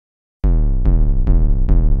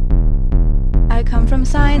I come from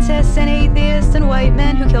scientists and atheists and white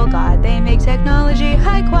men who kill God. They make technology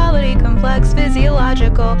high quality, complex,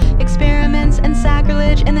 physiological experiments and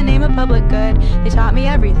sacrilege in the name of public good. They taught me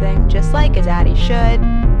everything, just like a daddy should.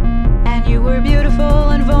 And you were beautiful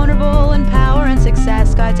and vulnerable in power and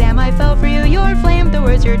success. Goddamn, I fell for you, your flame, the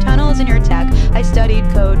words, your tunnels, and your tech. I studied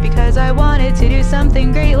code because I wanted to do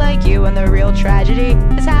something great like you. And the real tragedy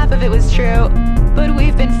is half of it was true. But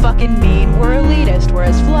we've been fucking mean, we're elitist, we're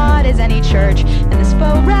as flawed as any church. And this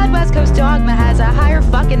faux rad West Coast dogma has a higher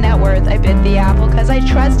fucking net worth. I bit the apple cause I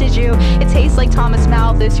trusted you. It tastes like Thomas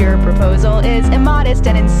Malthus, your proposal is immodest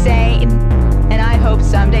and insane. And I hope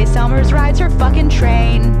someday Selmers rides her fucking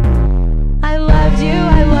train. I loved you,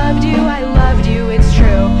 I loved you, I loved you, it's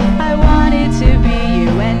true. I wanted to be you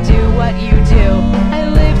and do what you do. I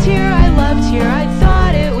lived here, I loved here, I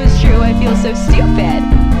thought it was true. I feel so stupid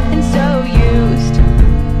and so used.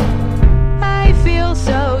 I feel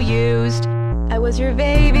so used. I was your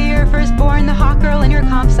baby, your firstborn, the hot girl in your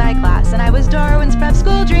comp sci class. And I was Darwin's prep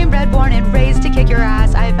school dream, bred, born, and raised to kick your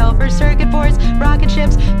ass. I fell for circuit boards, rocket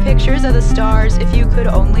ships, pictures of the stars. If you could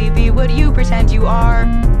only be what you pretend you are.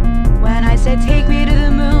 When I said take me to the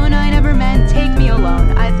moon, I never meant take me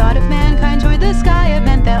alone. I thought if mankind toured the sky, it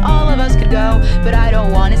meant that all of us could go. But I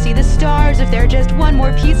don't want to see the stars if they're just one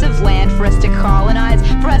more piece of land for us to colonize,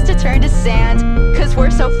 for us to turn to sand. Cause we're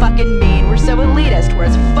so fucking mean, we're so elitist, we're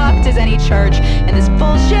as fucked as any church. And this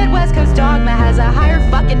bullshit West Coast dogma has a higher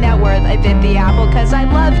fucking net worth. I bit the apple cause I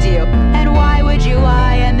loved you. And why would you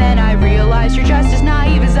lie? And then I realized you're just as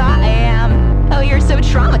naive as I am. Oh, you're so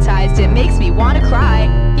traumatized, it makes me want to cry.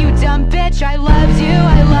 You dumb bitch, I loved you,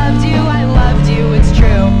 I loved you, I loved you, it's true.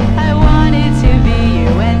 I wanted to be you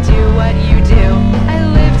and do what you do. I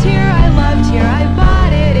lived here, I loved here, I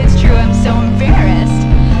bought it, it's true. I'm so embarrassed,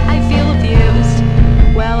 I feel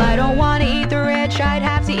abused. Well, I don't want to eat the rich, I'd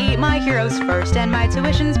have to eat my heroes first. And my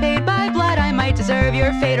tuition's paid by blood, I might deserve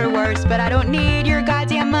your fate or worse. But I don't need your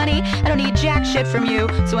goddamn money, I don't need jack shit from you.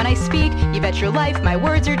 So when I speak, you bet your life my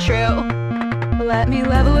words are true. Let me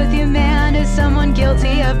level with you, man, as someone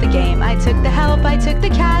guilty of the game. I took the help, I took the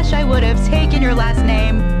cash, I would have taken your last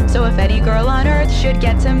name. So if any girl on earth should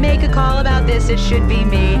get to make a call about this, it should be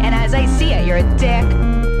me. And as I see it, you're a dick.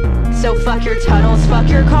 So fuck your tunnels, fuck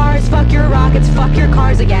your cars, fuck your rockets, fuck your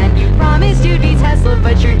cars again. You promised you'd be Tesla,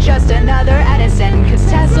 but you're just another Edison. Cause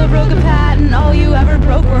Tesla broke a patent, all you ever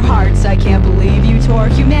broke were hearts. I can't believe you tore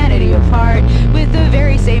humanity apart with the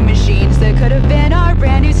very same machines that could have been our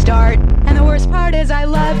brand new start. And the worst part is I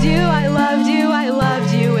loved you, I loved you, I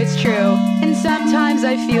loved you, it's true. And sometimes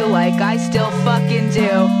I feel like I still fucking do.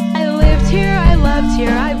 I lived here, I loved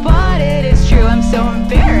here, I bought it, it's true. I'm so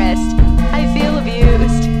embarrassed, I feel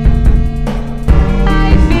abused.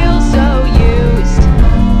 I feel so used.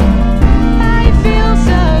 I feel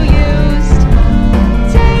so used.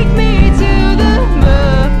 Take me to the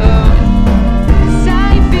moon, 'cause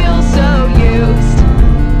I feel so used.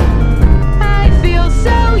 I feel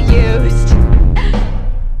so used.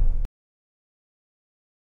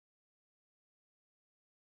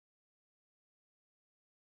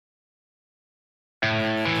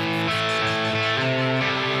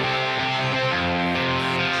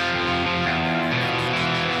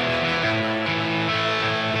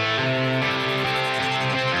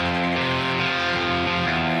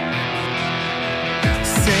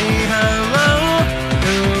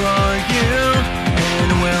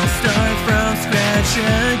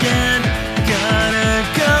 Again, gotta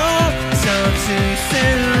go, so too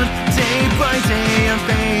soon. Day by day I'm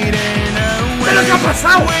fading away.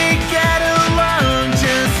 We get along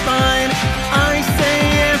just fine. I say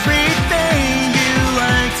everything you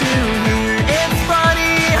like to hear. It's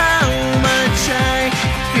funny how much I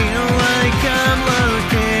feel like I'm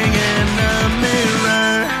looking in the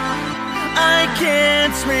mirror. I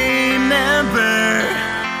can't remember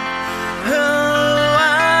who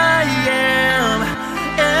I am.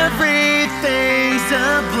 Everything's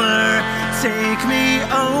a blur, take me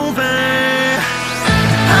over.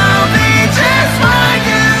 I'll be just what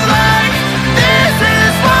you like. This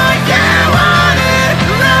is what you wanted,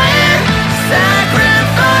 right?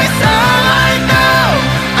 Sacrifice all I know.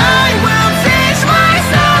 I will teach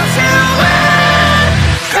myself to let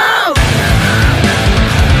go.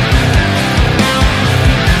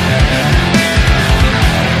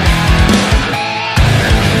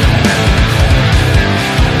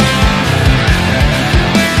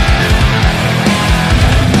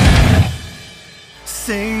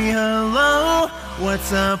 Say hello,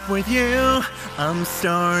 what's up with you? I'm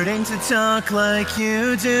starting to talk like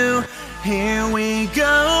you do. Here we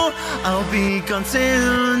go, I'll be gone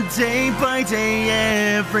soon. Day by day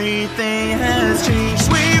everything has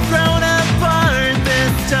changed. We've grown apart.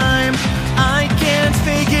 time.